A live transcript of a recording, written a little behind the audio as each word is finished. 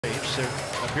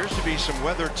There appears to be some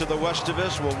weather to the west of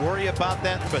us. We'll worry about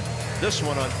that, but this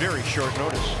one on very short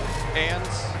notice. And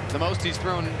the most he's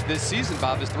thrown this season,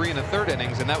 Bob, is 3 1/3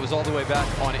 innings, and that was all the way back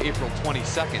on April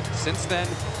 22nd. Since then,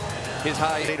 his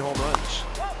high 8 home runs.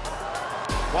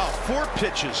 Wow, 4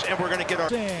 pitches, and we're going to get our...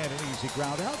 And an easy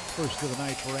ground out. First of the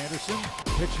night for Anderson.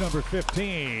 Pitch number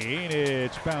 15.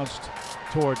 It's bounced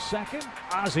towards second.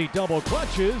 Ozzie double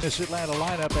clutches. This Atlanta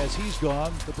lineup, as he's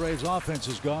gone, the Braves offense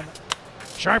is gone.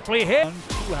 Sharply hit.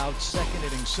 2 out, second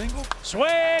inning single. Swing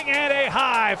and a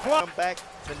high fly. Come back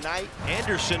tonight.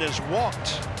 Anderson has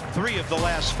walked 3 of the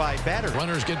last 5 batters.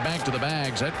 Runners get back to the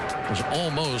bags. That was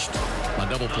almost a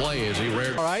double play as he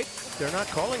reared. All right, they're not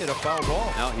calling it a foul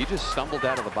ball. No, he just stumbled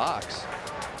out of the box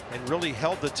And really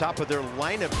held the top of their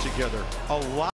lineup together a lot.